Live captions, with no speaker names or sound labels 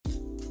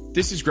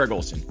This is Greg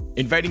Olson,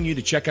 inviting you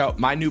to check out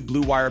my new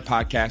Blue Wire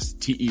podcast,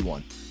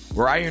 TE1,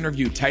 where I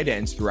interview tight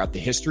ends throughout the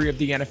history of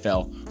the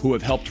NFL who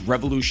have helped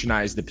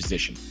revolutionize the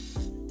position.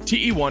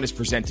 TE1 is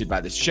presented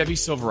by the Chevy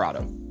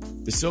Silverado.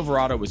 The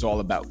Silverado is all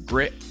about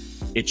grit.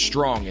 It's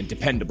strong and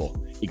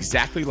dependable,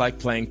 exactly like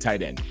playing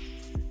tight end.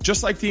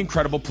 Just like the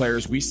incredible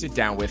players we sit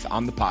down with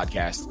on the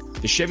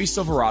podcast, the Chevy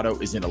Silverado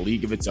is in a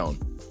league of its own.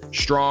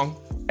 Strong,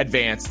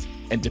 advanced,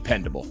 and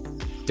dependable.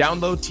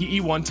 Download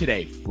TE1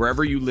 today,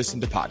 wherever you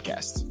listen to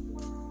podcasts.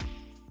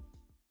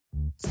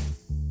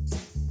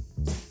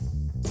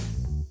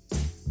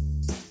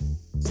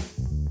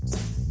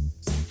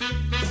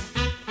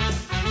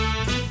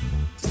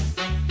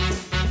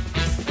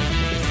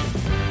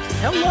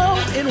 Hello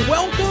and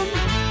welcome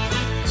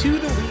to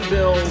the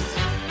rebuild.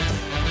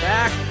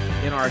 Back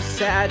in our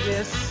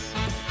sadness,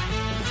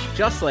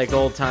 just like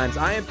old times.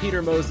 I am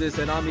Peter Moses,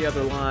 and on the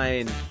other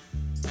line,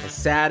 as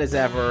sad as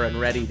ever and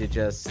ready to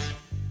just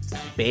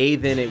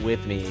bathe in it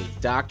with me,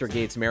 Dr.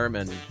 Gates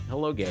Merriman.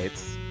 Hello,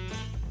 Gates.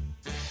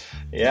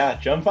 Yeah,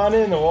 jump on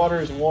in. The water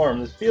is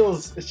warm. It's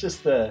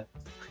just the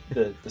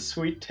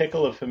sweet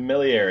tickle of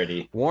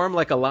familiarity. Warm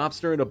like a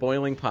lobster in a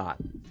boiling pot.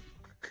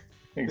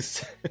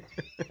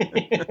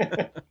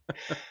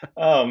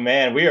 Oh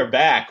man, we are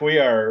back. We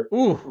are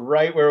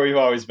right where we've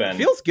always been.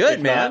 Feels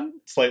good, man.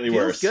 Slightly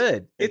worse. Feels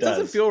good. It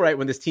doesn't feel right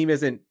when this team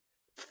isn't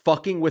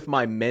fucking with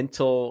my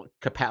mental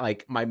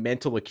my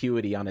mental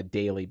acuity on a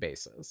daily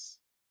basis.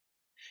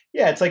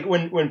 Yeah, it's like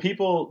when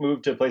people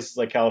move to places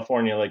like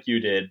California, like you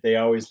did, they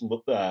always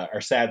are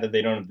sad that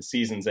they don't have the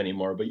seasons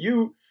anymore. But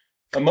you,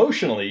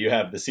 emotionally, you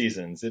have the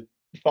seasons.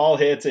 Fall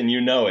hits and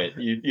you know it.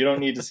 You don't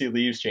need to see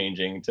leaves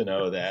changing to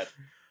know that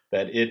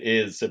it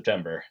is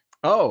September.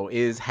 Oh,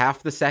 is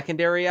half the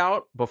secondary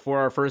out before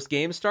our first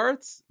game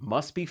starts?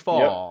 Must be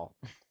fall.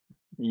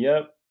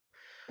 Yep.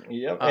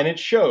 And it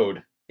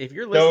showed. If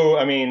you're listening, though,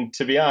 I mean,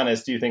 to be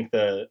honest, do you think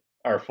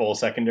our full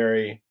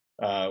secondary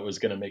was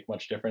going to make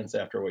much difference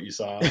after what you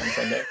saw on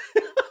Sunday?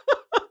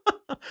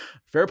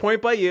 Fair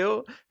point by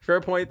you. Fair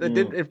point.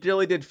 It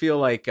really did feel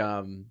like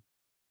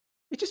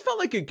it just felt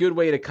like a good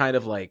way to kind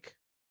of like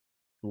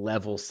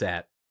level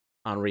set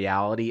on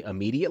reality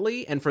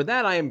immediately, and for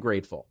that I am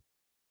grateful.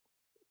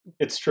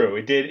 It's true.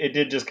 It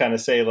did just kind of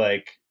say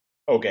like,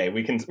 okay,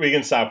 we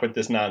can stop with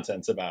this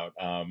nonsense about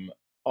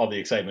all the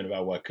excitement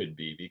about what could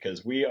be,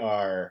 because we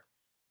are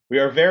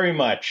very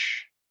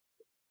much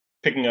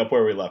picking up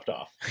where we left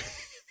off.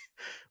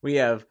 We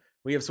have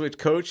switched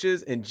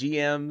coaches and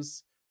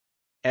GMs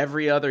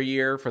every other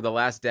year for the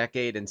last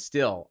decade, and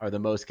still are the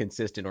most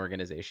consistent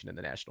organization in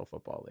the National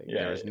Football League.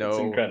 Yeah, it's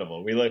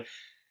incredible.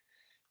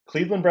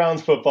 Cleveland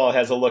Browns football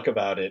has a look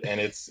about it,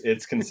 and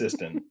it's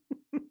consistent.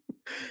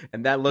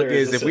 And that look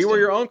is, if we were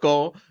your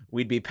uncle,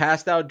 we'd be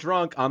passed out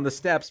drunk on the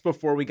steps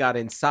before we got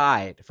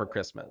inside for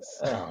Christmas.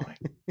 Oh my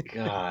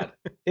God.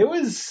 It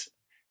was,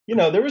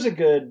 there was a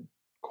good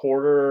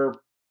quarter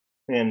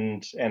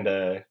and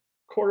a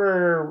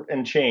quarter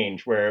and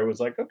change where it was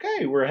like,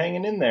 okay, we're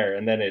hanging in there.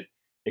 And then it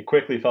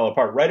quickly fell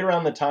apart. Right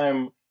around the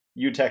time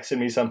you texted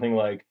me something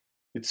like,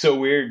 it's so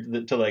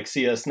weird to like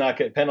see us not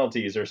get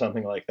penalties or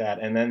something like that.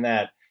 And then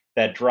that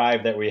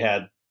drive that we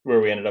had where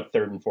we ended up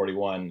 3rd and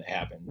 41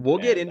 happened. We'll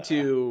get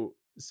into,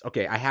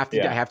 okay, I have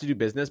to do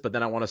business, but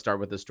then I want to start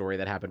with the story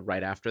that happened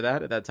right after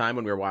that, at that time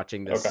when we were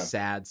watching this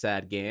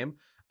sad game.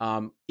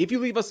 If you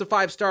leave us a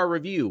 5-star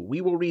review, we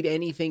will read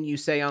anything you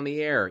say on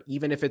the air,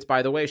 even if it's,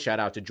 by the way, shout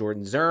out to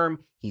Jordan Zerm.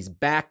 He's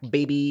back,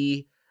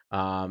 baby.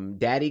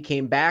 Daddy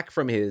came back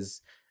from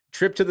his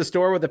trip to the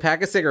store with a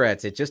pack of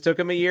cigarettes. It just took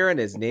him a year, and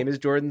his name is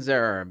Jordan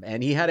Zerm.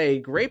 And he had a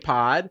great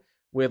pod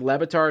with Le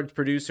Batard's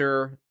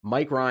producer,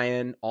 Mike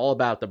Ryan, all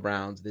about the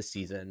Browns this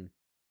season.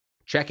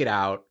 Check it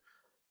out.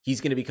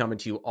 He's going to be coming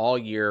to you all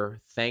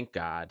year. Thank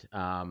God.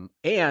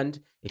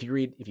 And if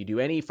you do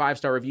any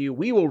 5-star review,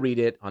 we will read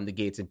it on the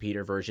Gates and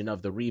Peter version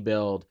of the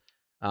rebuild.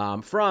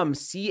 From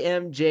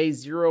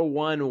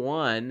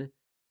CMJ011,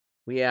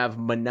 we have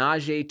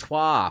Menage a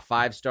Trois,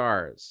 5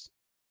 stars.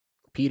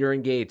 Peter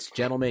and Gates,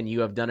 gentlemen,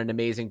 you have done an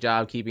amazing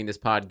job keeping this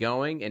pod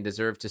going and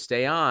deserve to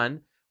stay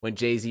on when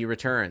Jay-Z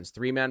returns.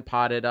 3-man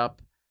potted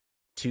up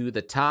to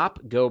the top.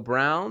 Go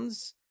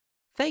Browns.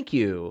 Thank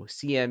you,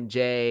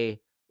 CMJ11.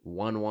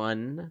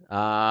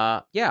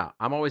 Yeah,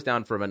 I'm always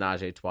down for a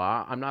menage a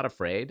trois. I'm not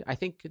afraid. I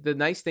think the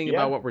nice thing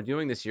about what we're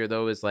doing this year,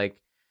 though, is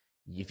like,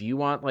 if you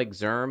want like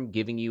Zerm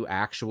giving you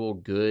actual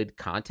good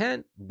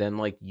content, then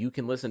like you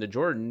can listen to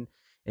Jordan.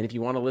 And if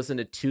you want to listen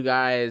to two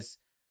guys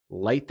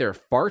light their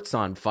farts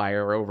on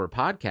fire over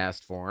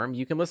podcast form,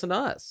 you can listen to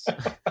us.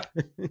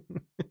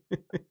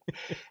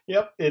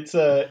 Yep,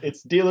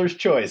 it's dealer's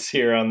choice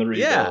here on the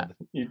rebuild. Yeah.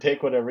 You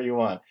take whatever you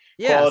want.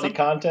 Yeah, quality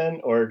content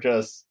or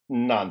just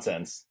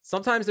nonsense.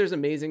 Sometimes there's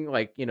amazing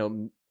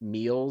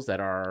meals that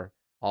are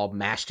all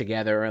mashed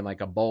together in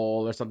like a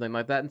bowl or something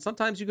like that. And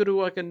sometimes you go to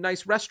like a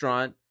nice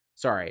restaurant.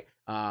 Sorry,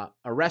 a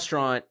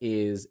restaurant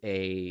is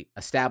a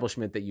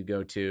establishment that you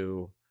go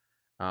to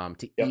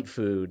eat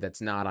food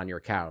that's not on your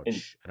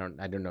couch. I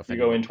don't know if you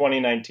go in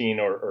 2019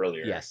 or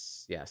earlier.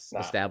 Yes,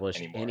 established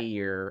anymore. Any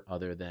year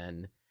other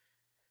than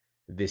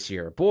this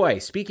year. Boy,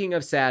 speaking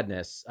of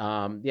sadness,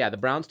 the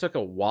Browns took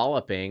a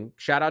walloping.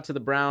 Shout out to the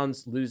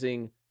Browns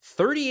losing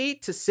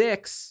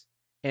 38-6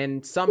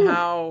 and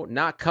somehow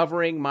not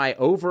covering my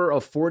over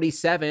of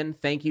 47.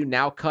 Thank you,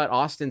 now cut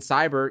Austin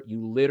Seibert.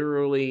 You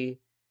literally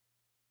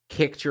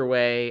kicked your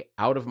way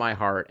out of my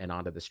heart and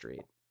onto the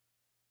street.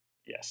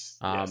 Yes,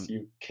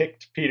 you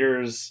kicked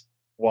Peter's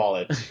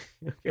wallet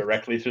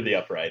directly through the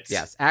uprights.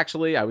 Yes,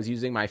 actually, I was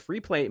using my free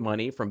play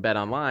money from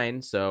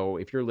BetOnline. So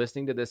if you're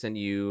listening to this and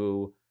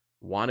you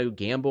want to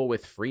gamble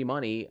with free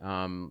money,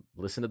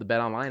 listen to the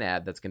BetOnline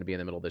ad that's going to be in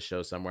the middle of this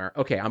show somewhere.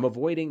 Okay, I'm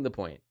avoiding the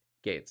point,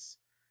 Gates.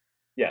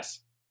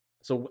 Yes.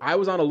 So I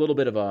was on a little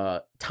bit of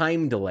a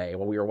time delay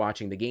while we were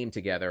watching the game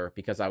together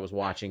because I was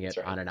watching it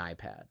on an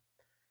iPad.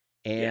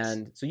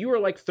 And so you were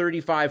like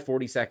 35,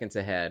 40 seconds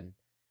ahead.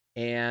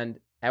 And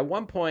at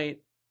one point,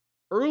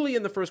 early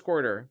in the first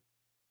quarter,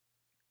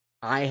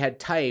 I had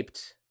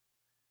typed,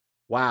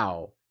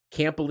 wow,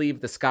 can't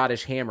believe the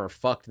Scottish Hammer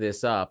fucked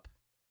this up,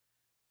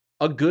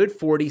 a good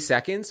 40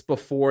 seconds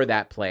before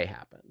that play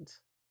happened.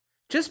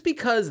 Just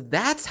because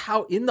that's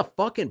how in the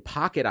fucking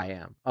pocket I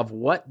am of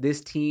what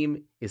this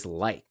team is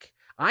like.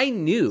 I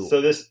knew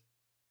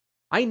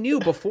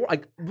before,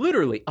 like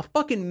literally a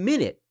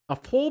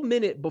full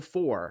minute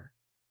before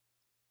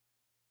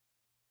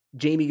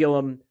Jamie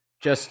Gillan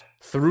just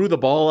threw the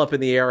ball up in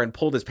the air and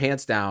pulled his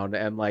pants down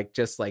and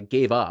just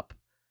gave up.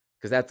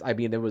 Because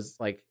there was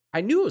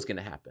I knew it was going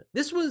to happen.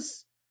 This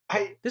was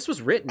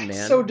written,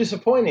 man. So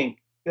disappointing.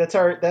 That's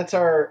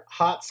our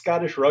hot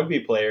Scottish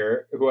rugby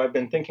player who I've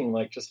been thinking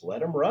just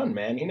let him run,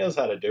 man. He knows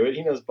how to do it.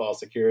 He knows ball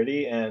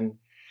security. And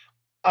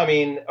I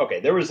mean, okay,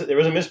 there was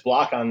a missed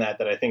block on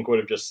that I think would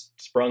have just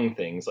sprung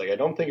things. I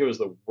don't think it was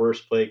the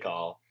worst play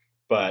call,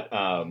 but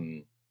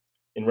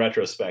in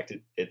retrospect,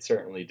 it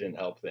certainly didn't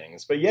help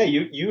things. But yeah,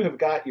 you have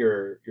got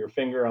your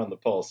finger on the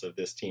pulse of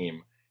this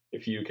team.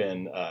 If you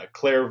can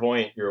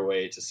clairvoyant your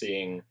way to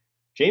seeing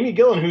Jamie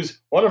Gillan,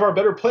 who's one of our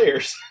better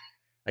players.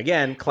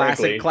 Again,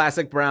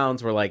 classic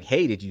Browns were like,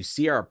 hey, did you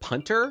see our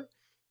punter?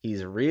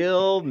 He's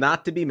real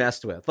not to be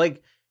messed with. Do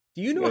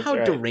you know how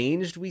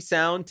deranged we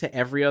sound to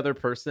every other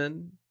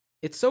person?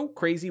 It's so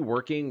crazy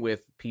working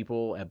with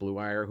people at Blue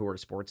Wire who are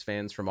sports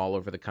fans from all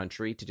over the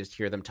country to just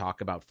hear them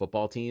talk about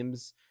football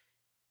teams.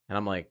 And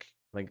I'm like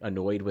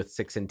annoyed with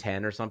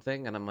 6-10 or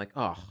something. And I'm like,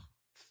 oh,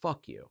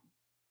 fuck you.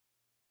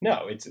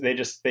 No, they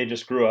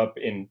just grew up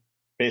in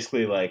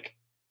basically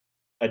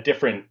a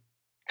different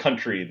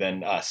country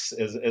than us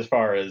as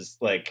far as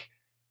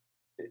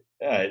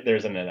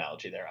there's an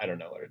analogy there. I don't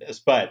know what it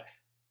is, but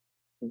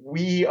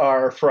we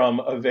are from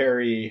a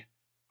very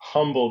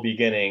humble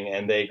beginning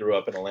and they grew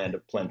up in a land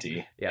of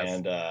plenty. Yes.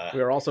 And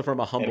we are also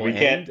from a humble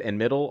end and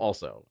middle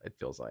also, it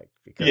feels like.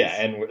 Because... Yeah,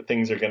 and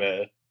things are going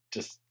to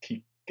just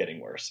keep getting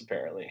worse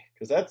apparently,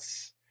 because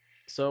that's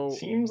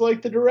seems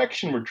like the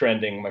direction we're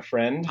trending, my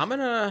friend.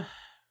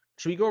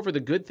 Should we go over the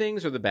good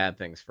things or the bad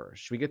things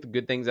first? Should we get the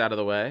good things out of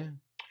the way?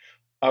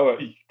 Oh,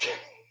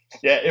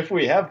 yeah, if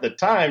we have the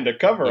time to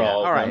cover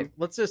all of them. All right,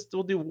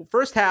 we'll do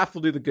first half,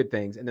 we'll do the good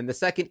things, and then the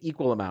second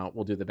equal amount,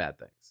 we'll do the bad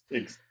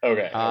things.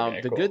 Okay.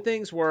 The cool. Good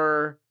things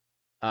were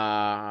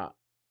our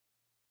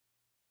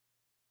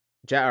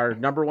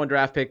number one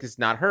draft pick is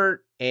not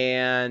hurt,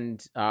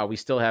 and we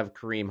still have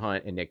Kareem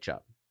Hunt and Nick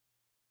Chubb.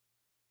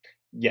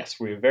 Yes,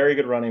 we have very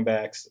good running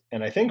backs,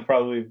 and I think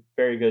probably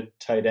very good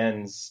tight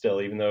ends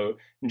still, even though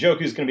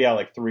Njoku's going to be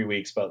out 3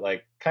 weeks, but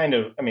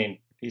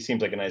he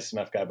seems like a nice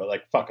enough guy, but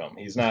fuck him.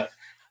 He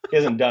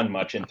hasn't done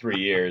much in 3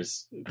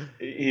 years.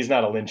 He's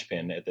not a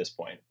linchpin at this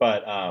point.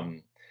 But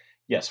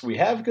yes, we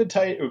have good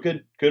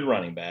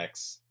running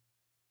backs.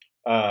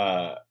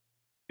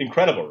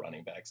 Incredible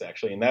running backs,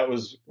 actually. And that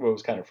was what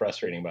was kind of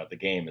frustrating about the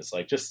game is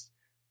just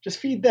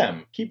feed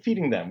them. Keep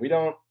feeding them.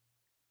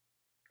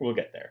 We'll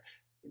get there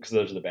because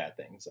those are the bad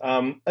things.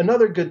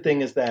 Another good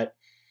thing is that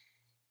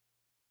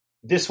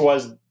this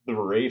was the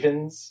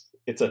Ravens.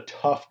 It's a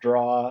tough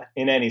draw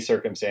in any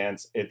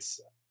circumstance.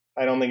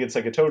 I don't think it's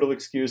a total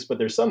excuse, but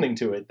there's something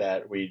to it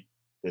that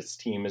this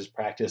team has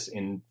practiced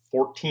in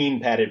 14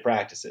 padded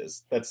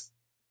practices. That's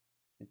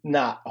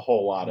not a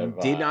whole lot of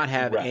did not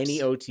have reps. Any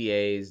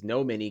OTAs,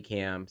 no mini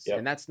camps, yep.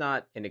 And that's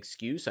not an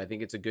excuse. I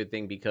think it's a good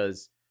thing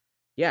because,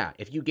 yeah,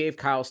 if you gave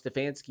Kyle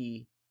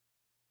Stefanski,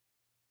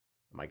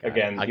 oh my God,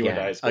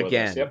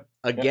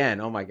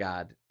 again, oh my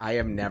God, I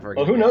am never.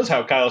 Well, who knows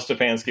how Kyle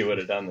Stefanski would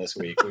have done this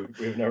week?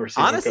 We've never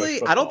seen. Honestly,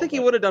 football, I don't think he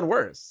would have done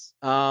worse.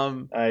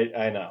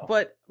 I know,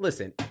 but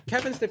listen,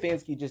 Kevin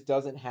Stefanski just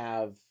doesn't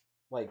have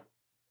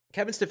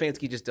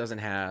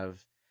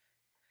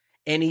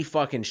any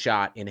fucking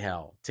shot in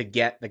hell to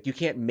get you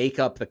can't make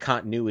up the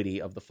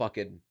continuity of the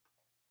fucking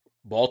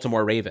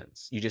Baltimore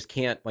Ravens. You just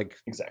can't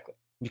exactly.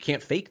 You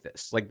can't fake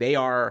this.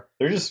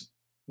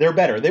 They're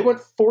better. They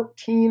went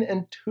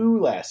 14-2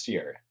 last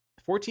year.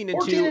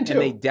 14-2, and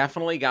they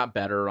definitely got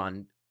better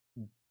on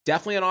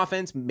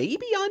offense,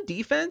 maybe on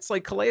defense.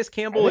 Calais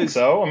Campbell is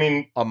so. I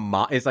mean,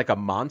 is a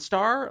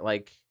monster.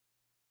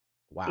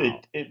 Wow.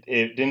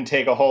 It didn't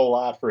take a whole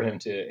lot for him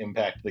to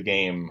impact the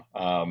game.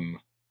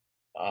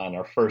 on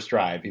our first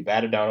drive. He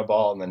batted down a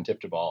ball and then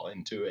tipped a ball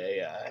into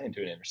an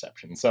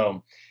interception.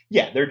 So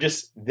yeah,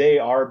 they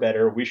are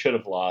better. We should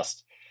have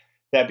lost.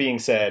 That being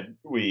said,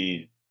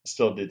 we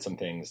still did some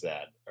things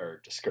that are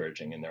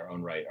discouraging in their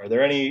own right. Are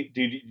there any?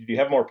 Do you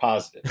have more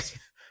positives?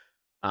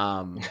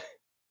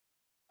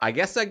 I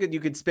guess you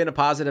could spin a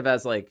positive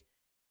as like,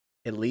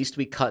 at least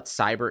we cut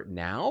Seibert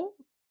now.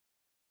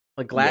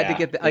 Like, glad to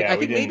get I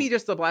think maybe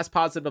just the last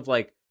positive of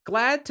like,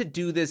 glad to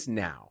do this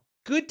now.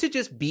 Good to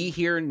just be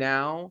here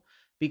now,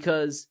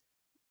 because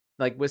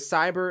like with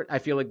Seibert, I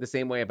feel like the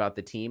same way about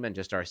the team and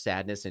just our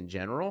sadness in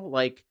general.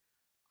 Like,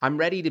 I'm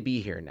ready to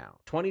be here now.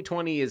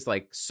 2020 is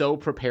like so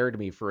prepared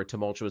me for a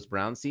tumultuous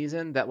Brown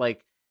season that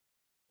like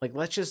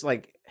let's just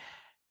like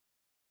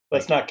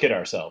let's not kid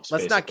ourselves.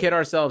 Let's not kid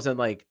ourselves and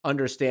like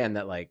understand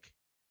that like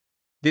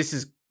this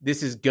is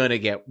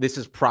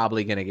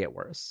probably gonna get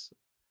worse.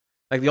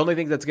 Like the only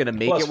thing that's gonna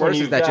make it worse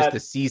is that just the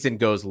season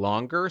goes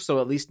longer. So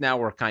at least now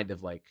we're kind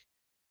of like,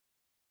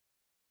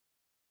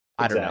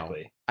 I don't know.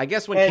 I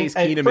guess when Case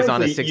Keenum is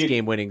on a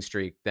 6-game winning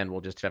streak, then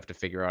we'll just have to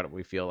figure out what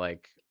we feel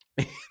like.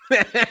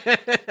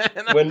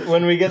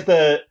 when we get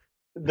the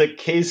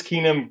Case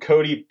Keenum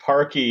Cody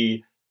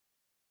Parkey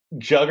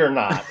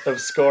juggernaut of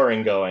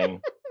scoring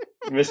going,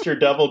 Mr.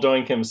 Double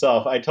Doink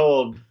himself. I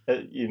told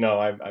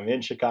I'm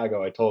in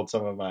Chicago. I told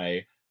some of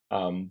my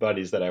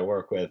buddies that I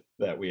work with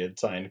that we had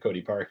signed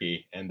Cody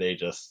Parkey, and they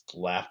just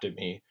laughed at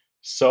me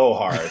so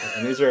hard.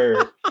 And these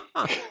are.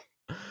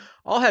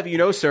 I'll have you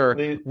know,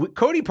 sir,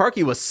 Cody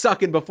Parkey was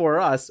sucking before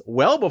us,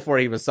 well before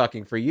he was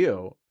sucking for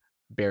you,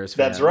 Bears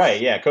fans. That's right.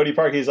 Yeah, Cody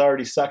Parkey's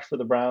already sucked for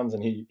the Browns,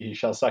 and he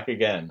shall suck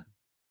again.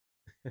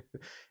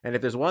 And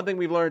if there's one thing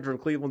we've learned from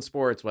Cleveland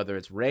sports, whether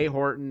it's Ray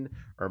Horton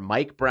or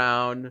Mike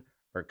Brown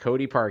or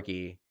Cody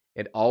Parkey,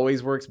 it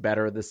always works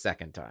better the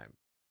second time.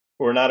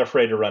 We're not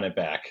afraid to run it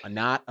back. I'm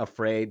not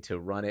afraid to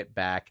run it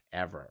back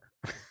ever.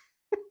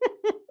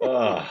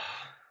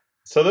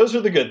 So those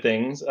are the good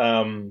things.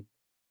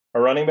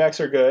 Our running backs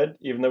are good,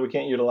 even though we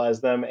can't utilize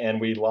them, and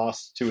we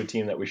lost to a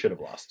team that we should have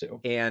lost to.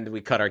 And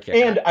we cut our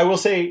kicker. And I will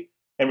say,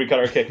 we cut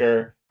our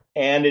kicker.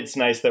 And it's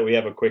nice that we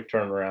have a quick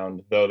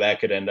turnaround, though that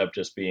could end up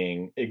just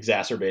being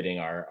exacerbating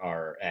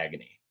our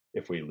agony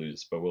if we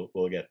lose. But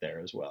we'll get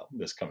there as well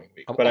this coming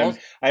week. But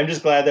I'm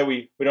just glad that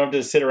we don't have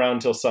to sit around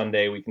until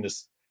Sunday. We can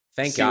just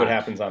see what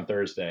happens on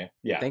Thursday.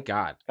 Yeah, thank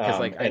God.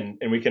 And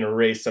we can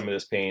erase some of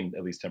this pain,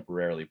 at least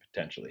temporarily,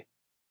 potentially.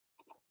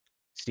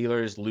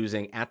 Steelers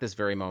losing at this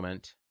very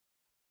moment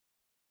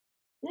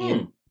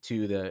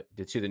to the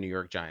New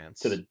York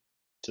Giants. To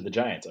the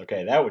Giants.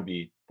 Okay, that would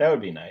be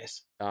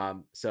nice.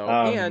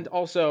 And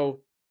also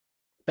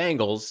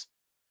Bengals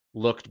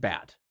looked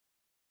bad.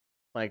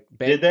 Like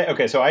did they?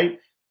 Okay, so I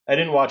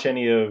didn't watch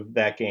any of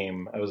that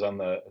game. I was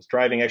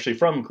driving actually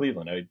from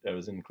Cleveland. I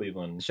was in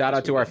Cleveland. Shout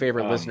out to our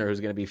favorite listener who's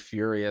going to be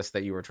furious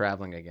that you were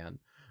traveling again.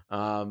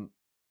 Oh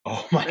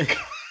my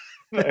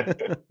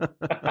God.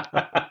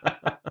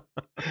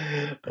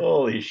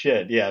 Holy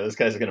shit. Yeah, this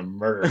guy's going to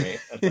murder me.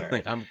 That's all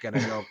right. I'm going to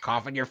go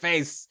cough in your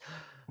face.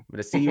 I'm going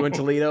to see you in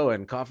Toledo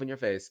and cough in your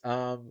face.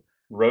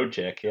 Road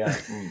chick. Yeah.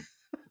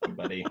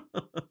 Buddy.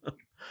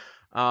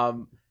 I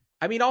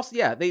mean, also,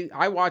 yeah,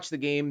 I watched the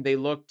game. They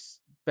looked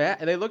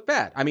bad.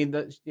 I mean,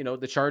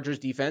 the Chargers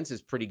defense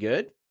is pretty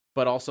good,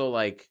 but also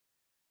like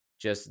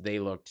just, they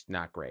looked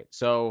not great.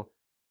 So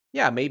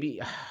yeah,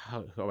 maybe,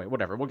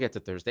 whatever. We'll get to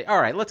Thursday. All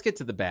right, let's get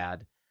to the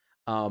bad.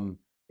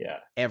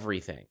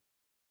 Everything.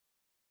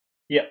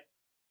 Yep.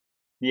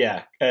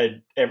 Yeah.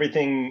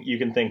 Everything you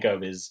can think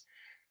of is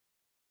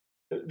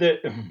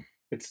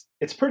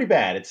it's pretty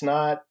bad. It's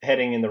not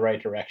heading in the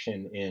right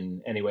direction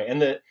in any way.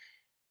 And the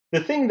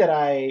thing that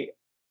I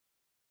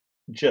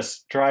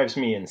just drives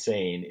me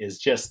insane is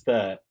just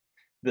the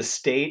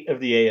state of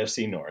the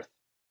AFC North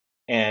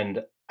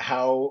and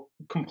how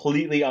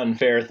completely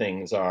unfair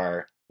things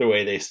are the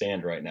way they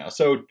stand right now.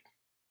 So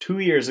 2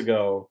 years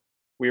ago,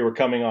 we were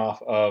coming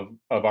off of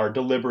our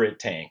deliberate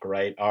tank,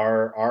 right?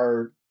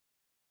 Our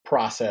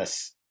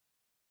process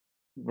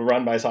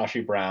run by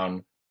Sashi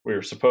Brown. We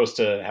were supposed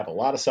to have a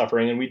lot of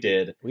suffering, and we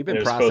did. We've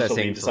been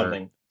processing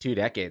for 2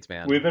 decades,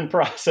 man. We've been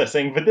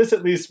processing, but this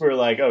at least we're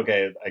like,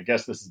 okay, I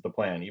guess this is the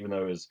plan, even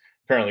though it was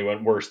apparently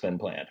went worse than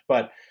planned.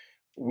 But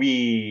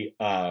we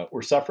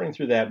were suffering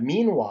through that.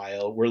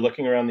 Meanwhile, we're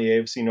looking around the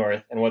AFC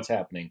North, and what's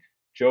happening?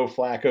 Joe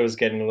Flacco is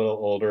getting a little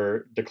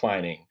older,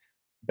 declining.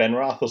 Ben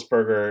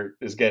Roethlisberger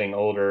is getting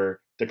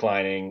older,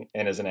 declining,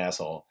 and is an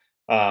asshole.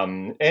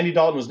 Andy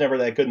Dalton was never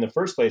that good in the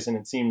first place, and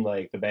it seemed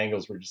like the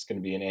Bengals were just going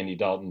to be in Andy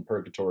Dalton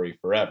purgatory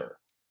forever.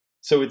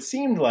 So it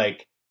seemed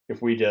like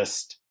if we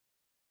just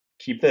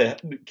keep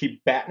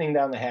battening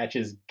down the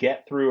hatches,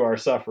 get through our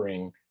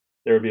suffering,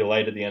 there would be a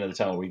light at the end of the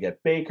tunnel. We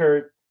get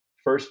Baker,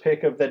 first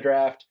pick of the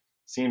draft,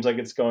 seems like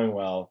it's going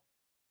well.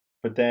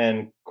 But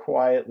then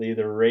quietly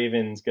the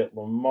Ravens get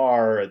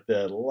Lamar at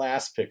the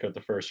last pick of the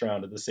first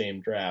round of the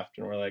same draft.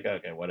 And we're like,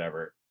 okay,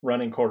 whatever.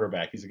 Running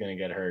quarterback, he's going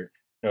to get hurt.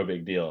 No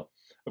big deal.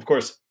 Of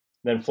course,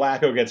 then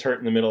Flacco gets hurt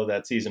in the middle of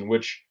that season,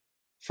 which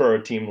for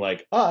a team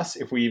like us,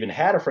 if we even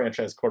had a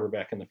franchise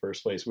quarterback in the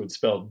first place, would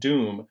spell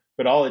doom.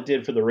 But all it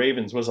did for the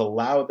Ravens was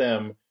allow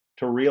them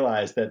to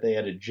realize that they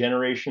had a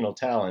generational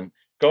talent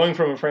going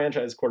from a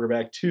franchise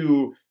quarterback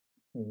to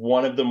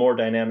one of the more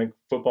dynamic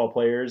football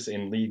players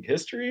in league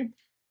history,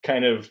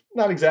 kind of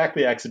not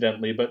exactly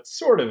accidentally, but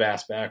sort of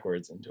ass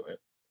backwards into it.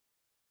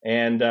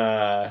 And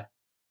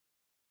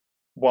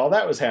while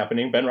that was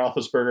happening, Ben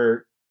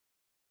Roethlisberger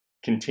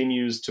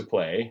continues to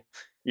play.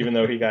 Even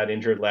though he got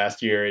injured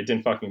last year, it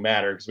didn't fucking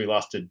matter because we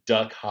lost to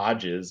Duck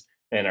Hodges,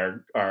 and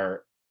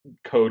our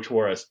coach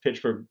wore a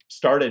Pittsburgh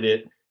Started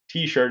It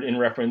t-shirt in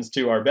reference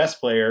to our best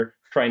player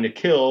trying to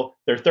kill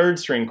their third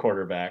string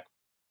quarterback.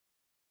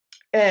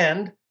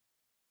 And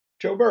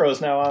Joe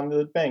Burrow's now on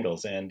the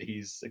Bengals, and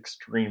he's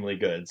extremely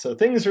good. So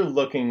things are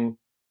looking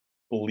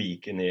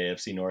bleak in the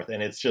AFC North,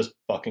 and it's just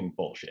fucking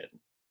bullshit.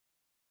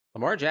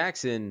 Lamar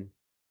Jackson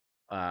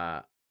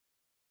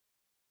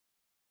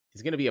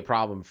is going to be a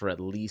problem for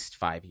at least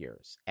 5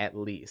 years. At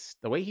least.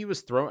 The way he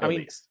was thrown.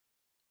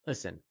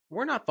 Listen,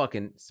 we're not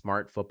fucking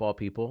smart football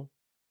people.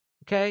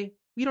 Okay?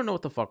 We don't know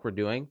what the fuck we're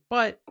doing.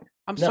 But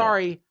I'm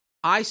sorry.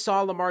 I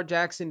saw Lamar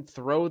Jackson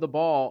throw the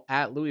ball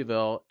at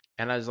Louisville,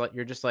 and I was like,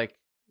 you're just like,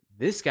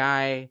 this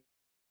guy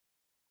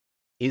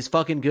is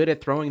fucking good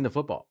at throwing the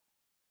football.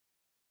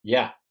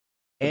 Yeah.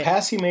 The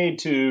pass he made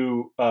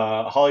to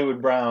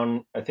Hollywood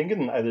Brown, I think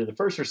in either the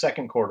first or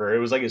second quarter, it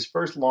was like his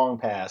first long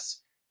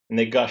pass. And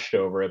they gushed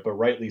over it, but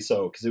rightly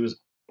so, because it was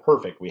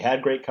perfect. We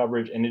had great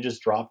coverage, and it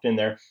just dropped in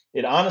there.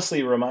 It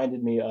honestly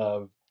reminded me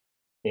of,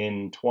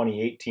 in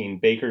 2018,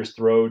 Baker's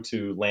throw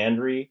to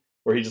Landry,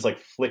 where he just like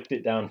flicked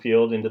it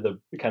downfield into the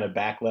kind of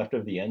back left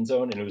of the end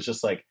zone. And it was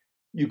just like,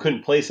 you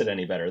couldn't place it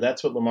any better.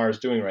 That's what Lamar's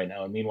doing right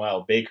now. And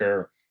meanwhile,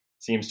 Baker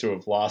seems to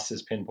have lost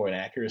his pinpoint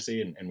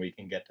accuracy, and we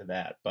can get to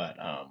that. But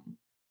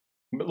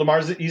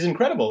he's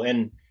incredible.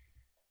 And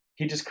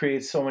he just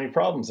creates so many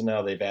problems, and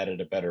now they've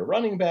added a better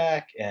running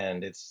back,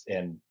 and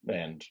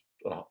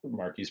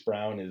Marquise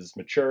Brown is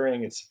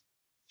maturing. It's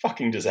a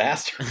fucking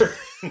disaster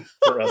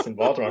for us in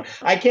Baltimore.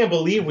 I can't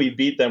believe we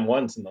beat them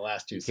once in the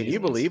last 2 seasons. Can you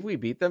believe we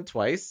beat them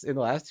twice in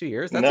the last 2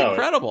 years? That's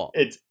incredible.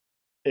 It's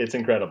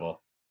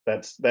incredible.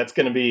 That's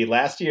going to be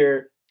last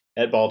year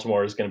at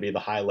Baltimore is going to be the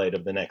highlight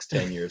of the next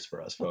 10 years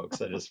for us,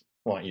 folks. I just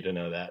want you to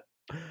know that.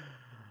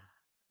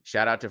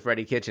 Shout out to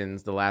Freddie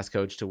Kitchens, the last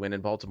coach to win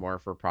in Baltimore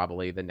for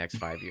probably the next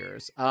 5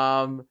 years.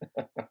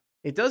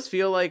 It does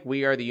feel like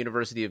we are the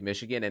University of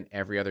Michigan and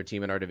every other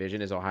team in our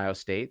division is Ohio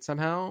State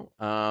somehow.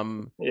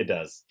 It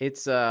does.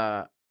 It's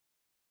I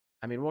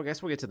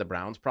guess we'll get to the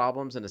Browns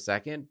problems in a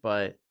second,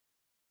 but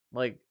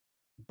like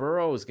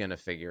Burrow is going to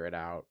figure it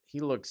out.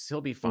 He'll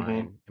be fine.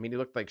 Mm-hmm. I mean, he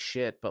looked like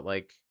shit, but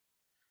like,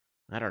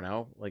 I don't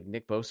know, like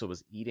Nick Bosa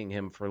was eating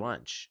him for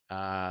lunch.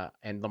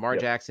 And Lamar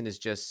Jackson is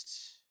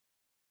just,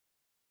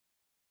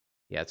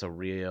 it's a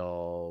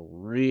real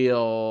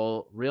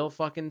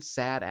fucking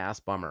sad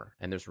ass bummer.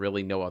 And there's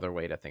really no other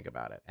way to think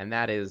about it. And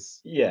that is...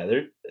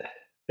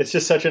 it's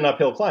just such an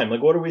uphill climb.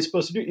 Like, what are we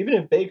supposed to do? Even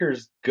if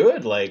Baker's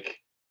good, like,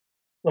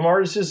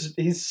 Lamar is just,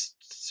 he's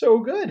so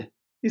good.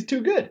 He's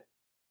too good.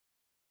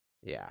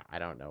 Yeah, I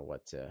don't know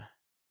what to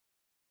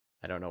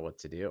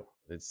do.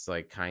 It's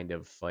like, kind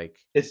of like...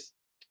 It's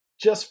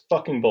just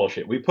fucking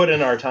bullshit. We put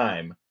in our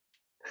time.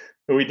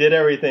 We did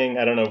everything.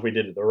 I don't know if we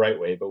did it the right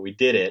way, but we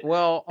did it.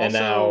 Well,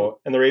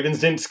 also, and the Ravens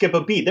didn't skip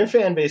a beat. Their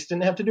fan base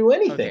didn't have to do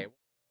anything.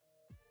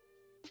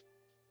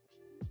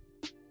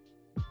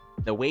 Okay.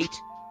 The wait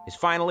is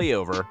finally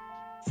over.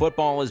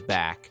 Football is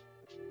back.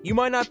 You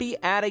might not be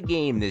at a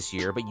game this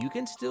year, but you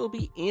can still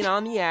be in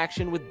on the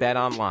action with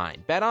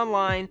BetOnline.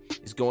 BetOnline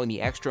is going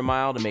the extra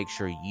mile to make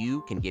sure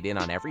you can get in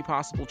on every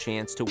possible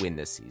chance to win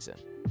this season.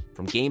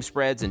 From game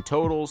spreads and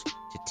totals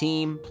to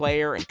team,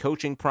 player, and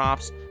coaching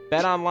props,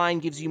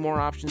 BetOnline gives you more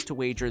options to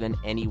wager than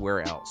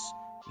anywhere else.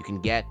 You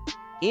can get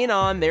in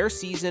on their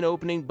season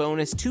opening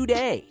bonus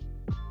today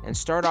and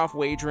start off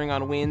wagering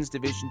on wins,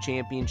 division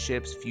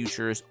championships,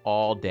 futures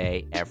all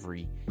day,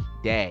 every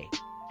day.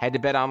 Head to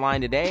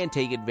BetOnline today and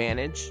take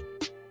advantage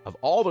of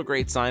all the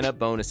great sign-up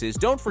bonuses.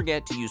 Don't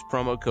forget to use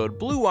promo code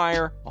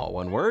BLUEWIRE, all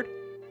one word,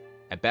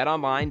 at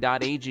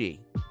betonline.ag.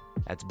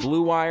 That's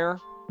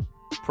BLUEWIRE,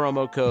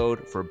 promo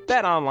code for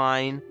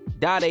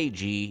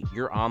betonline.ag,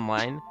 your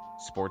online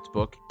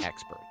sportsbook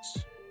experts.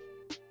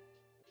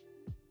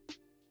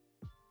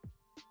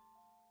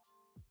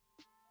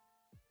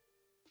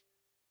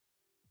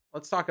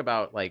 Let's talk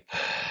about the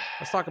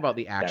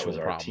actual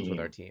problems with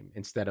our team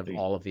instead of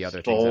all of the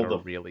other things that are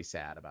really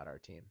sad about our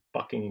team.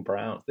 Fucking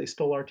Browns. They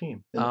stole our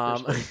team. In the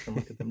first place.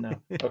 Look at them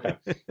now. Okay.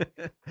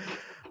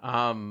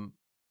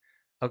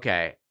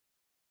 Okay.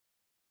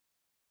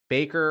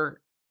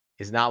 Baker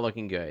is not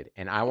looking good.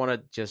 And I want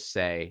to just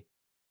say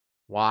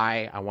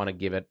why I want to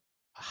give it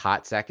a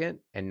hot second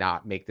and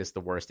not make this the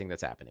worst thing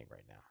that's happening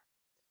right now.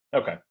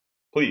 Okay.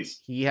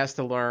 Please. He has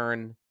to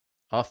learn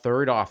a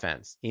third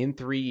offense in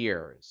 3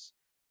 years.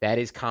 That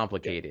is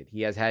complicated.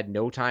 He has had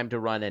no time to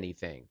run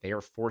anything. They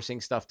are forcing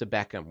stuff to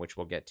Beckham, which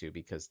we'll get to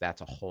because that's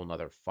a whole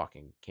nother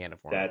fucking can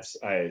of worms.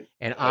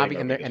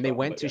 They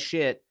went to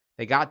shit.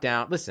 They got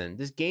down. Listen,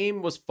 this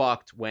game was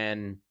fucked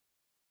when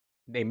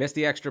they missed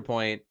the extra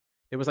point.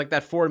 It was like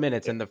that 4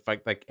 minutes in the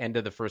like end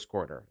of the first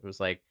quarter. It was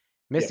like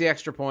missed the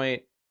extra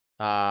point,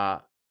 gave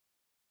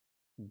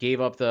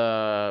up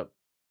the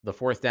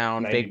fourth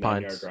down fake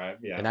punt, drive.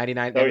 Yeah. The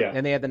 99.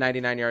 And they had the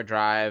 99-yard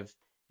drive,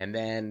 and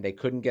then they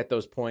couldn't get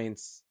those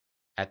points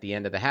at the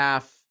end of the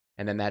half,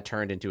 and then that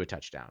turned into a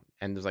touchdown.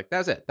 And it was like,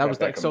 that's it. That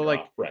was like, so like,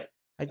 right.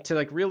 To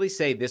like really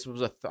say this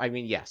was I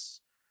mean,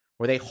 yes,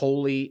 were they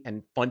wholly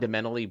and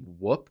fundamentally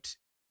whooped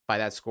by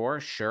that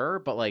score? Sure,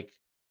 but like,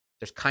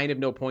 there's kind of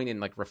no point in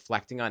like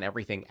reflecting on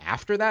everything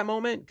after that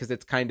moment because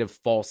it's kind of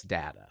false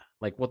data.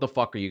 Like, what the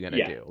fuck are you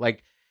gonna do?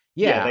 Like,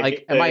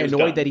 like, am I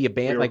annoyed that he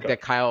abandoned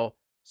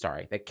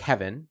that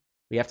Kevin?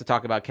 We have to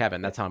talk about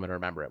Kevin. That's how I'm gonna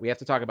remember it. We have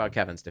to talk about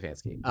Kevin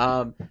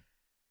Stefanski.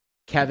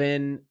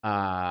 Kevin,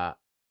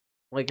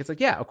 like, it's like,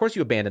 yeah, of course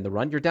you abandoned the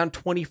run. You're down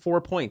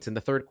 24 points in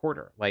the third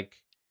quarter. Like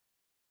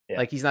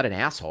he's not an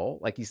asshole.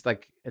 Like he's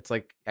like, it's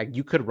like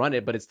you could run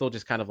it, but it's still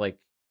just kind of like,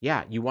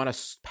 yeah, you want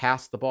to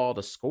pass the ball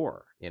to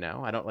score, you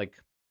know? I don't like...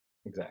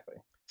 Exactly.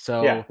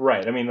 So... Yeah,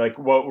 right. I mean, like,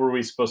 what were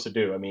we supposed to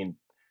do? I mean,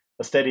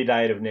 a steady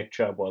diet of Nick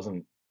Chubb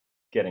wasn't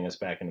getting us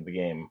back into the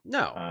game.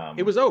 No,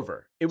 it was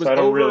over. It was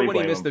over really when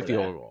he missed the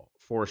field goal,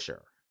 for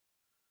sure.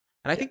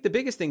 And I think the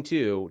biggest thing,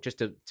 too, just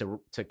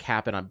to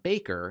cap it on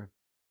Baker,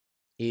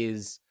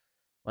 is,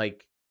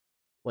 like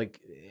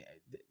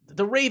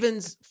the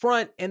Ravens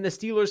front and the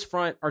Steelers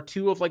front are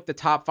two of, like, the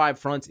top 5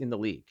 fronts in the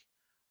league.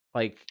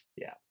 Like...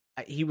 Yeah.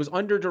 He was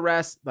under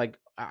duress. Like,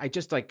 I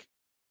just like,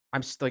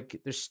 I'm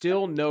like, there's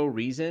still no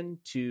reason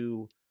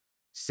to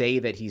say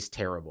that he's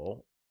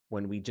terrible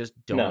when we just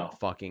don't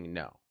fucking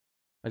know.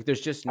 Like, there's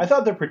just... I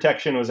thought the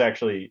protection was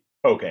actually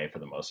okay for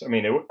the most. I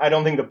mean, I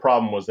don't think the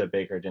problem was that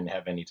Baker didn't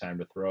have any time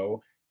to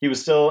throw. He was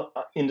still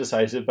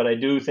indecisive, but I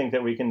do think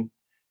that we can,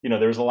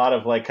 there was a lot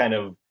of like kind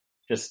of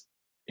just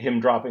him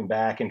dropping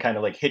back and kind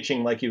of like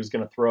hitching like he was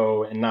going to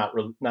throw and not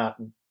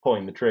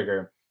pulling the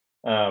trigger.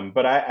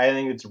 But I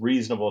think it's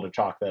reasonable to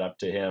chalk that up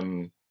to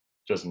him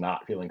just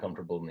not feeling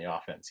comfortable in the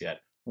offense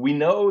yet. We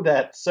know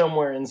that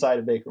somewhere inside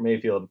of Baker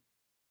Mayfield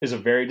is a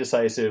very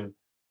decisive,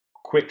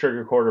 quick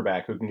trigger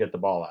quarterback who can get the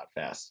ball out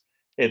fast.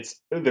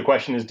 The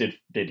question is, did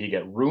he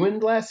get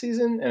ruined last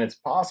season? And it's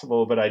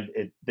possible, but I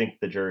think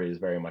the jury is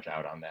very much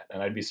out on that.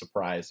 And I'd be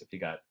surprised if he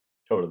got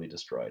totally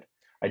destroyed.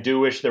 I do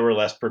wish there were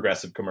less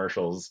progressive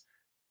commercials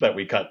that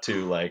we cut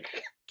to. Like,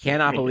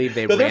 cannot believe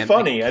they ran. They're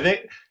funny. I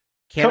think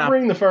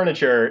covering the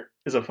furniture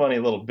is a funny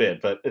little bit,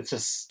 but it's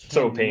just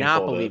so painful.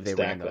 Cannot believe they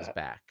ran those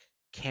back.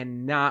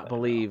 Cannot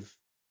believe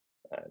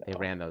they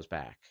ran those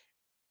back.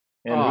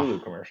 And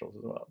Hulu commercials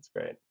as well. It's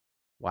great.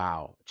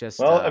 Wow.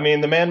 I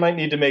mean, the man might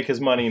need to make his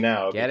money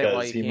now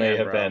because he may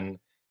have been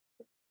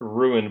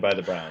ruined by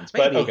the Browns.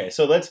 Maybe. But okay,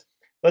 so let's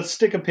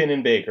stick a pin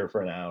in Baker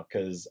for now,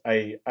 because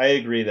I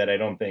agree that I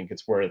don't think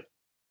it's worth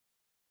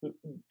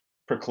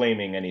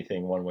proclaiming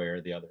anything one way or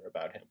the other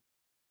about him.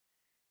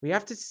 We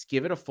have to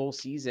give it a full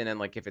season, and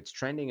like if it's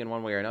trending in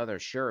one way or another,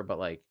 sure, but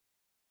like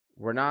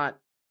we're not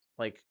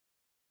like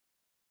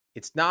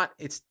it's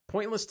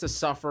pointless to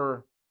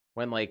suffer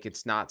when like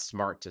it's not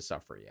smart to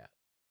suffer yet.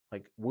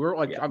 Like we're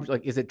like I'm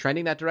like, is it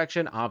trending that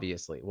direction?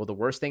 Obviously. Will the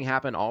worst thing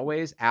happen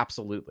always?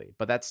 Absolutely.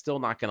 But that's still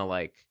not gonna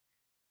like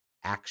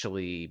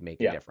actually make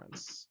a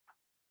difference.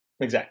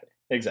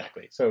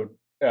 Exactly. So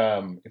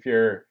if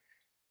you're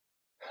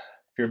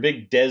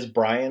big Dez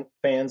Bryant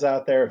fans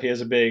out there, if he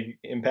has a big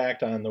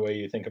impact on the way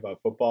you think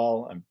about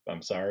football,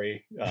 I'm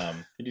sorry.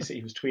 Did you see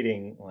he was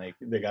tweeting like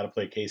they got to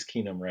play Case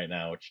Keenum right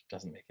now, which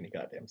doesn't make any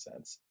goddamn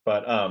sense.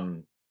 But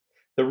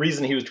the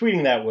reason he was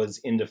tweeting that was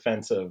in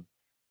defense of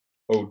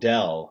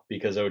Odell,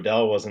 because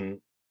Odell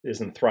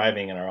isn't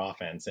thriving in our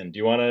offense. And do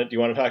you want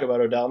to talk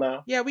about Odell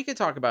now? Yeah, we could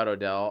talk about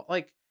Odell.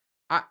 Like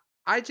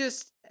I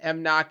just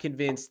am not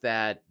convinced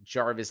that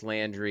Jarvis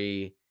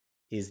Landry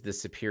is the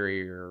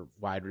superior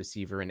wide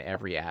receiver in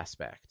every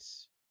aspect.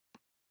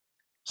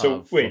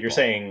 So wait, you're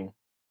saying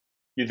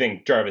you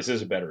think Jarvis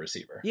is a better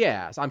receiver?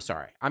 Yeah, I'm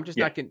sorry. I'm just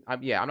not going to,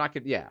 I'm not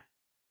going to,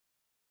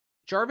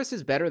 Jarvis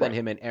is better than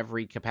him in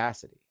every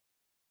capacity.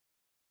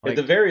 Like, at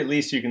the very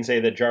least, you can say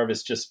that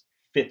Jarvis just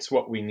fits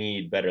what we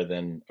need better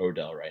than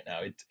Odell right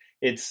now.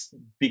 It's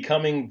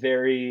becoming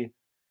very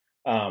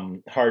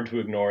hard to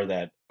ignore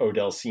that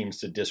Odell seems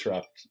to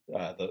disrupt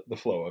the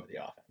flow of the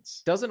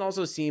offense. Doesn't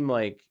also seem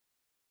like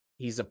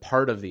he's a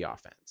part of the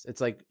offense.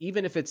 It's like,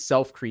 even if it's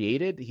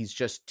self-created, he's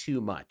just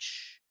too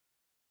much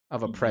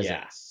of a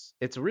presence.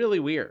 Yeah. It's really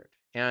weird.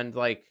 And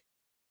like,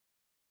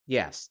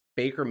 yes,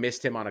 Baker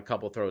missed him on a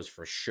couple throws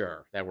for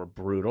sure that were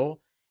brutal.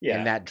 Yeah.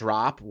 And that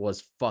drop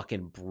was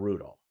fucking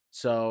brutal.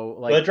 So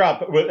like the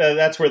drop,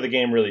 that's where the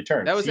game really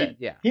turned. That was it.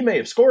 Yeah. He may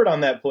have scored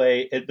on that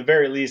play. At the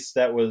very least,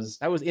 that was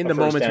in the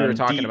moments we were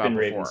talking about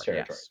before. Ravens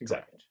territory. Yes,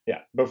 exactly. Correct.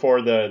 Yeah.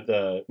 Before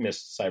the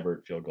missed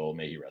Seibert field goal,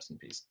 may he rest in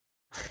peace.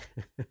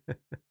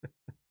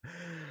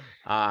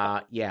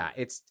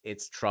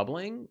 It's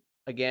troubling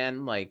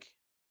again. Like,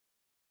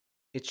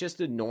 it's just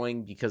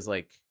annoying because,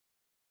 like,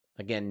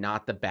 again,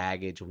 not the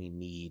baggage we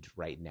need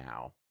right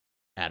now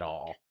at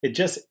all. It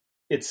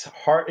it's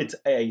hard.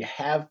 I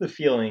have the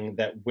feeling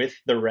that with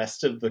the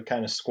rest of the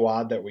kind of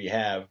squad that we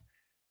have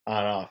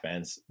on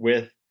offense,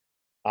 with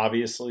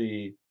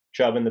obviously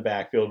Chubb in the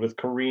backfield, with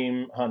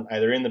Kareem Hunt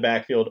either in the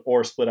backfield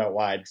or split out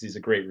wide because he's a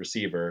great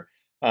receiver.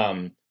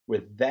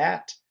 With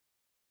that,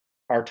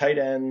 our tight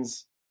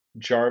ends,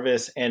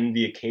 Jarvis, and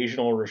the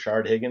occasional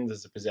Rashard Higgins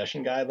as a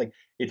possession guy, like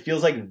it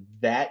feels like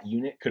that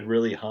unit could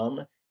really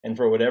hum. And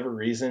for whatever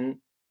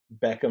reason,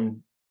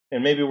 Beckham,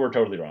 and maybe we're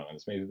totally wrong on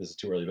this, maybe this is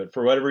too early, but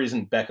for whatever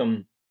reason,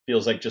 Beckham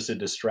feels like just a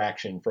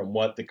distraction from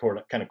what the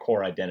kind of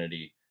core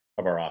identity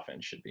of our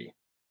offense should be.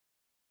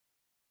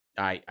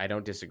 I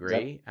don't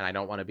disagree, and I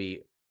don't want to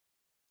be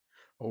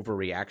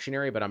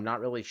overreactionary, but I'm not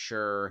really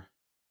sure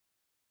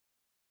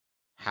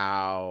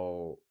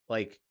how,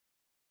 like,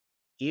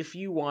 if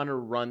you want to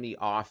run the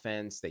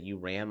offense that you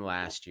ran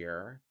last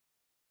year,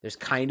 there's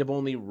kind of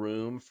only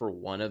room for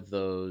one of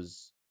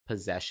those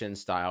possession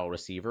style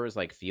receivers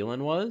like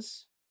Thielen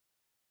was.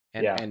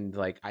 And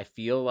like, I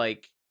feel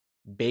like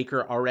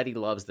Baker already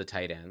loves the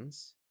tight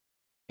ends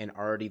and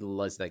already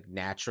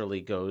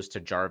naturally goes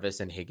to Jarvis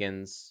and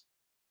Higgins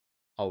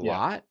a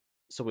lot.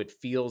 So it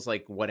feels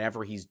like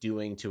whatever he's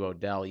doing to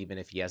Odell, even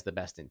if he has the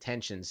best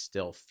intentions,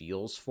 still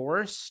feels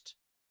forced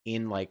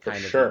in like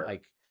kind of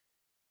like.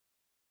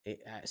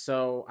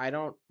 So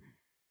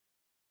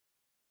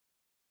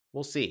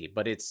we'll see,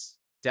 but it's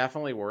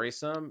definitely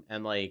worrisome.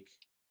 And like,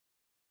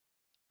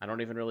 I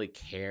don't even really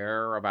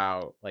care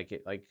about like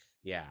it. Like,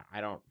 yeah,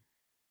 I don't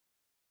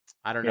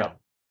know.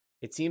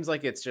 It seems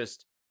like it's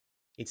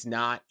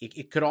not,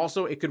 it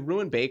could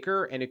ruin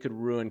Baker and it could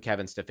ruin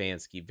Kevin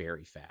Stefanski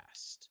very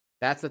fast.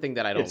 That's the thing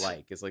that I don't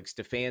like is like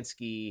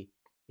Stefanski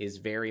is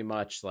very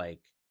much like,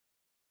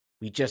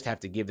 we just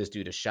have to give this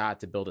dude a shot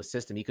to build a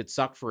system. He could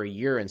suck for a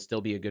year and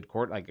still be a good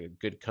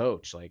good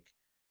coach. Like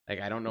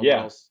I don't know what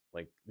else.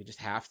 Like we just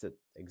have to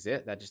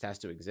exist. That just has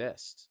to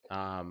exist.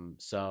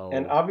 So,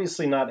 and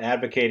obviously not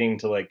advocating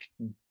to like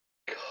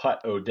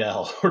cut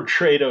Odell or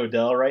trade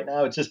Odell right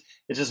now. It's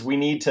just we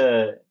need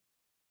to.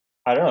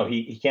 I don't know.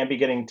 He can't be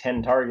getting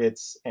 10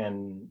 targets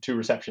and 2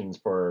 receptions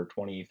for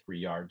 23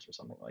 yards or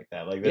something like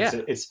that. Like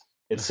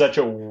it's such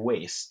a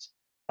waste.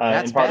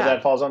 And part of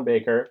that falls on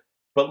Baker.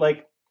 But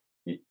like,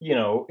 you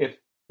know,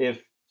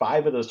 if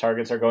 5 of those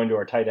targets are going to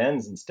our tight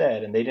ends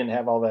instead, and they didn't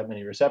have all that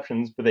many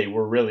receptions, but they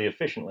were really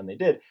efficient when they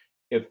did.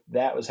 If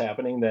that was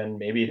happening, then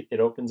maybe it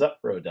opens up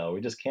for Odell. We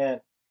just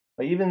can't.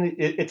 Like even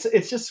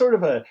it's just sort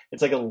of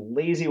it's like a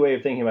lazy way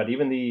of thinking about it.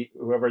 Even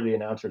whoever the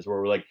announcers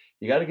were like,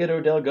 you got to get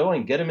Odell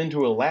going, get him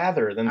into a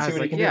lather, then see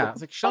what he can do. I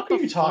was like, shut the fuck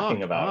are you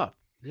talking about? Up.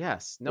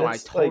 Yes, no, I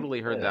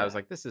totally heard that. I was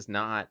like, this is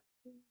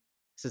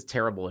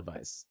terrible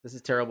advice. This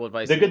is terrible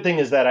advice. The good thing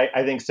is that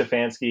I think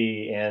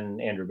Stefanski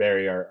and Andrew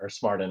Berry are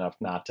smart enough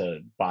not to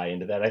buy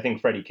into that. I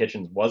think Freddie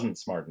Kitchens wasn't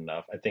smart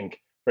enough. I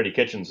think Freddie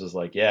Kitchens was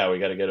like, yeah, we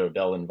got to get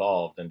Odell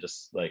involved and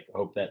just like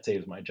hope that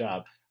saves my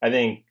job. I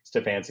think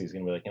Stefanski's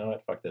going to be like, you know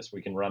what, fuck this.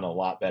 We can run a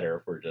lot better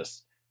if we're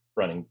just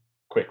running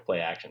quick play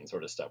action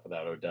sort of stuff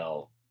without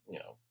Odell, you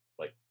know,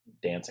 like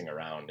dancing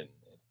around and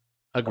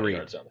agreed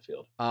yards down the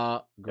field.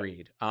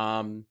 Agreed.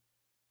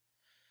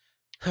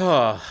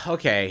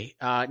 Okay.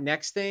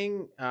 Next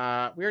thing, we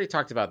already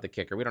talked about the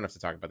kicker. We don't have to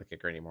talk about the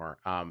kicker anymore.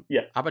 How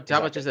about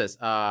just this?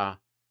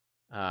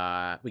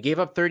 We gave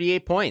up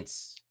 38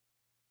 points.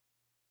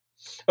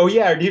 Oh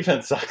yeah, our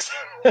defense sucks.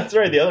 That's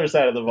right. The other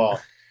side of the ball.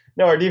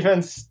 No, our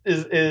defense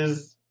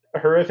is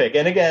horrific.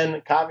 And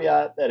again,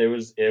 caveat that it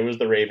was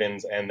the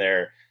Ravens and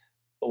their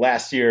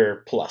last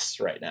year plus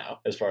right now,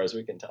 as far as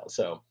we can tell.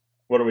 So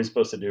what are we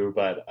supposed to do?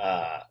 But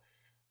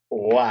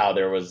wow,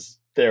 there was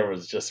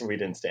just, we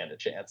didn't stand a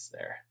chance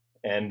there.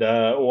 And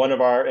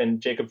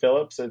Jacob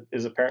Phillips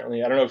is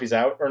apparently, I don't know if he's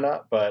out or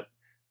not, but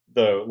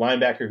the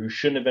linebacker who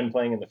shouldn't have been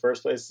playing in the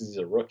first place, he's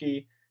a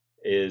rookie,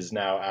 is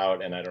now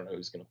out, and I don't know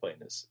who's going to play in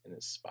his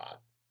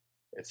spot.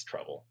 It's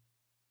trouble.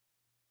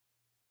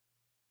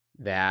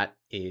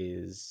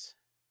 It's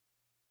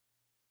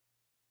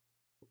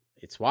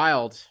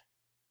wild.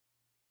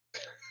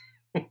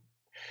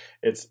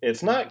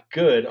 It's not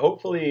good.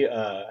 Hopefully,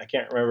 I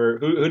can't remember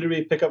who did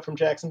we pick up from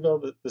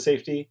Jacksonville, the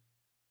safety.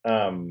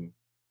 I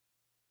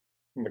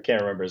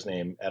can't remember his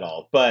name at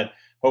all, but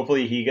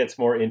hopefully he gets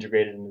more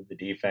integrated into the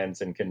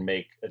defense and can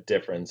make a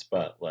difference.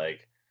 But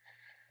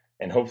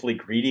and hopefully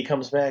Greedy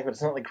comes back, but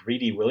it's not like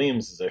Greedy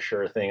Williams is a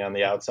sure thing on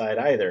the outside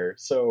either.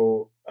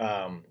 So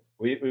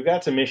we've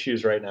got some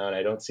issues right now, and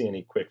I don't see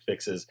any quick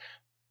fixes.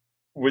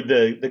 With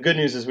the good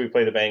news is we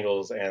play the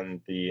Bengals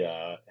and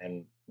the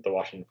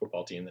Washington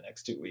football team the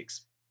next 2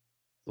 weeks.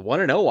 The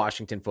 1-0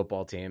 Washington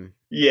football team.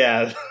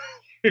 Yeah,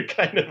 you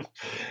kind of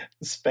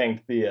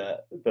spanked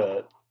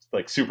the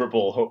like Super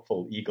Bowl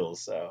hopeful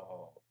Eagles.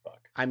 So fuck.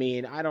 I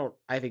mean,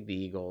 I think the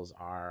Eagles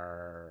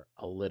are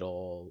a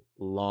little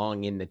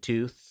long in the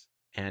tooth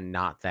and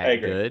not that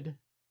good.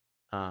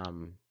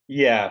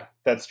 Yeah,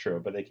 that's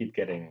true, but they keep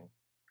getting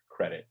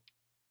credit.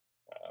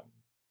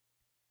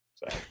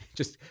 So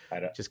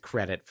just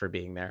credit for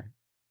being there.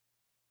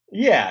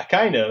 Yeah,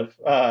 kind of.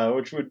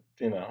 Which would,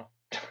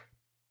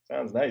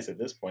 sounds nice at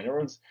this point.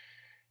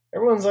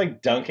 everyone's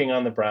like dunking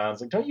on the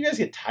Browns. Like, don't you guys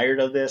get tired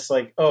of this?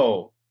 Like,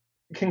 oh,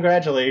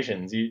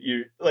 congratulations.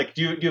 You like,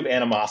 do you have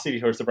animosity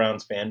towards the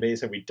Browns fan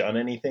base? Have we done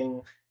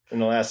anything in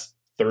the last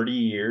 30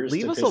 years?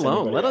 Leave us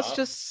alone. Let us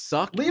just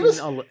suck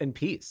in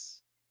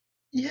peace.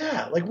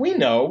 Yeah. Like, we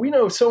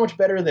know so much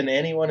better than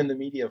anyone in the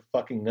media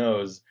fucking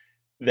knows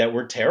that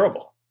we're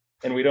terrible,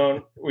 and we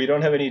don't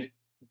have any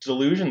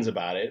delusions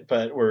about it,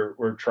 but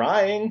we're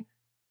trying,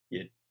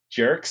 you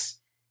jerks.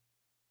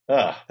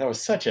 That was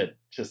such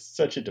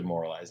a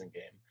demoralizing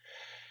game.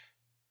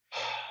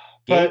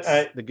 Gates,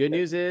 but the good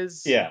news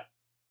is, yeah,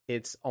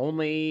 it's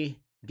only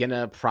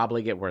gonna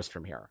probably get worse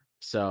from here.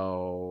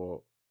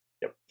 So,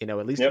 yep.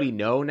 At least we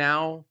know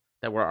now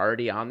that we're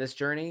already on this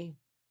journey,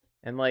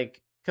 and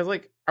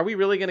are we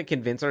really gonna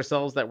convince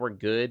ourselves that we're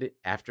good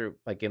after,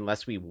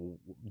 unless we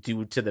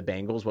do to the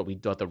Bengals what we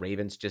thought the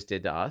Ravens just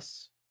did to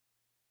us?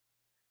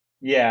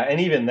 Yeah, and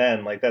even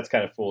then, that's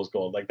kind of fool's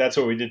gold. That's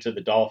what we did to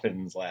the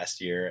Dolphins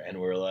last year, and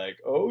we're like,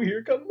 oh,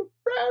 here come the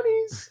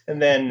Brownies. And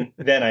then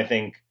I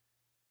think,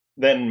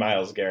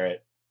 Myles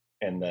Garrett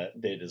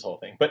did his whole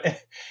thing.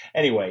 But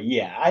anyway,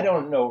 yeah, I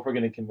don't know if we're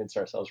going to convince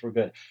ourselves we're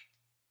good.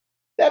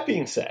 That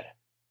being said,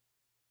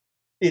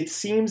 it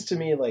seems to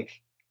me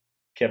like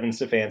Kevin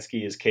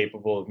Stefanski is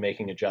capable of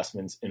making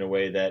adjustments in a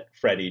way that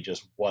Freddie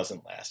just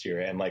wasn't last year.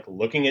 And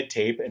looking at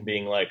tape and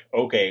being like,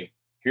 okay,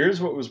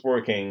 here's what was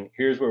working.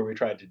 Here's where we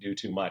tried to do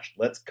too much.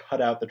 Let's cut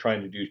out the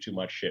trying to do too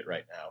much shit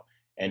right now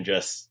and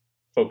just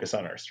focus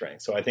on our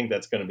strengths. So I think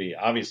that's going to be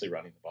obviously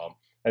running the ball.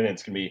 I think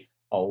it's going to be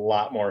a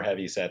lot more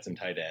heavy sets and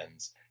tight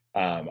ends.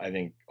 I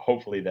think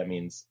hopefully that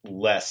means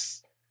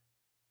less,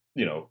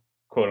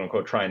 quote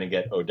unquote, trying to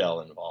get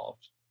Odell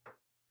involved.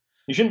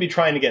 You shouldn't be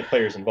trying to get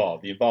players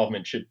involved. The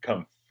involvement should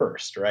come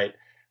first, right?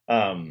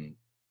 That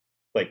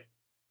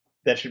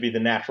should be the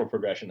natural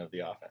progression of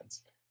the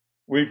offense.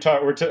 We're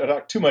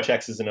too much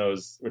X's and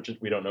O's, which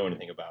we don't know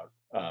anything about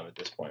at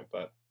this point.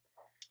 But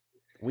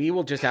we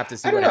will just have to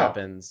see what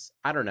happens.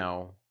 I don't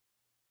know.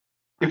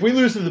 If we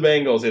lose to the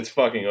Bengals, it's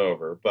fucking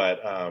over.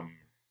 But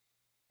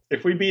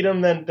if we beat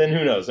them, then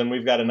who knows? And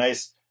we've got a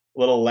nice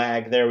little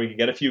lag there. We could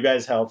get a few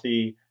guys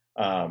healthy.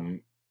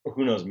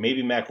 Who knows?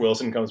 Maybe Mac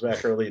Wilson comes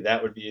back early.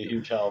 That would be a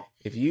huge help.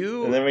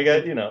 And then we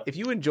got, if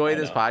you enjoy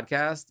this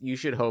podcast, you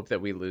should hope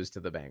that we lose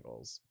to the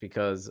Bengals,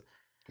 because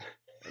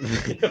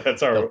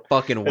the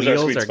fucking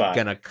wheels are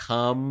gonna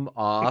come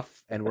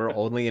off, and we're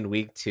only in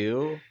week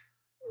 2.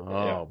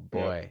 Oh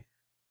boy.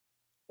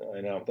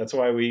 I know. That's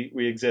why we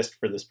exist,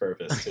 for this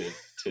purpose,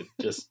 to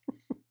just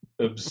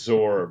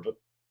absorb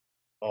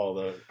all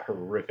the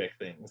horrific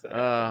things that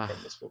happen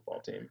from this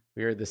football team.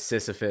 We are the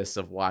Sisyphus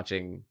of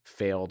watching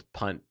failed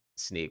punt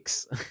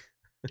sneaks.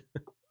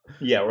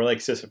 Yeah, we're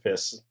like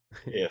Sisyphus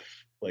if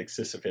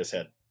Sisyphus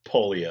had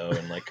polio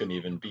and couldn't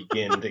even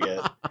begin to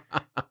get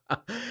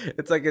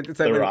it's like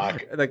the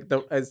Rock,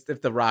 as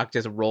if the Rock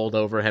just rolled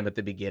over him at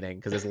the beginning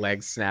because his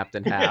legs snapped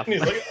in half. And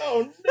he's like,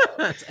 oh no.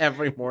 That's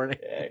every morning.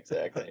 Yeah,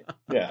 exactly.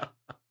 Yeah.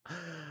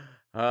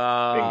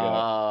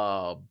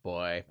 Oh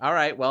boy. All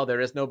right, well, there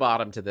is no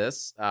bottom to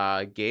this.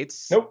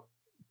 Gates, nope,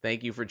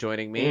 thank you for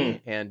joining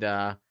me. And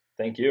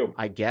thank you.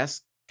 I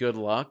guess good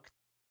luck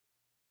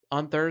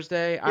on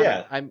Thursday.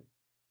 Yeah.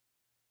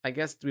 I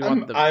guess we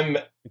want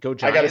go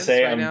Giants. I gotta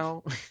say, I'm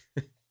now.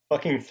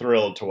 fucking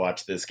thrilled to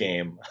watch this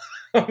game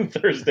on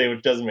Thursday,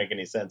 which doesn't make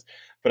any sense,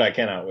 but I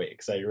cannot wait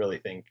because I really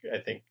think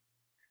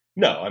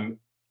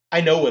I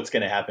know what's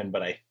going to happen,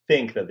 but I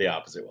think that the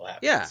opposite will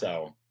happen. Yeah.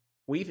 So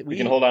we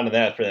can hold on to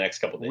that for the next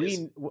couple of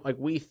days.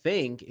 We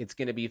think it's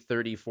going to be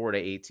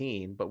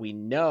 34-18, but we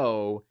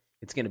know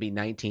it's going to be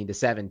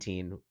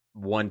 19-17,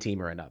 one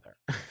team or another.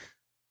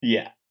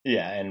 Yeah,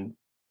 and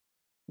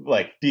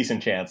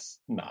decent chance,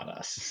 not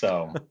us.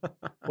 So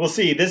we'll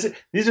see.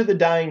 These are the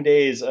dying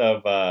days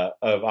of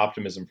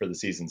optimism for the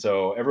season.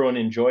 So everyone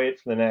enjoy it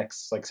for the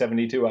next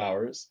 72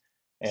 hours.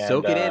 And,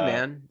 soak it in,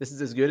 man. This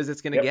is as good as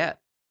it's going to get.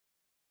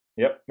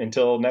 Yep,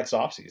 until next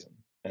offseason.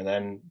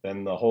 And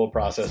then the whole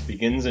process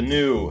begins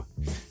anew.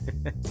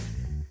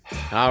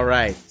 All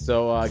right.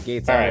 So,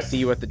 Gates, I'll see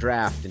you at the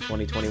draft in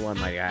 2021,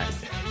 my guy.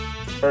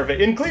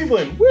 Perfect. In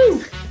Cleveland.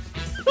 Woo!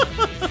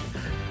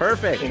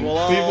 Perfect. In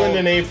Cleveland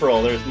in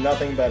April. There's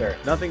nothing better.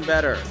 Nothing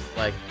better.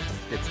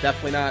 It's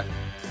definitely not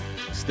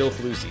still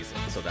flu season,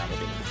 so that'll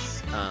be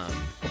nice.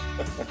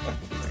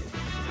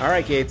 All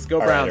right, Gates. Go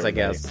Browns, I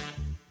guess.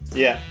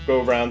 Yeah,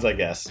 go Browns, I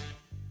guess.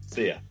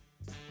 See ya.